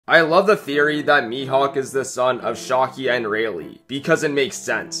I love the theory that Mihawk is the son of Shaki and Rayleigh, because it makes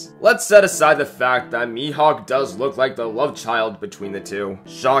sense. Let's set aside the fact that Mihawk does look like the love child between the two.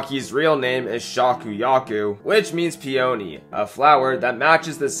 Shaki's real name is Shakuyaku, which means peony, a flower that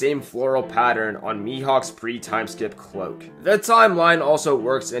matches the same floral pattern on Mihawk's pre-time skip cloak. The timeline also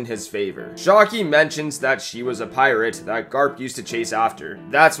works in his favor. Shaki mentions that she was a pirate that Garp used to chase after.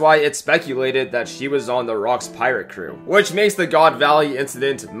 That's why it's speculated that she was on the Rock's pirate crew, which makes the God Valley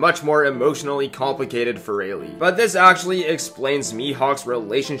incident much more emotionally complicated for Rayleigh. But this actually explains Mihawk's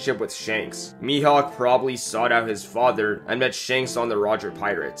relationship with Shanks. Mihawk probably sought out his father and met Shanks on the Roger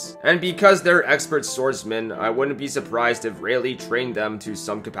Pirates. And because they're expert swordsmen, I wouldn't be surprised if Rayleigh trained them to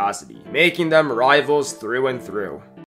some capacity, making them rivals through and through.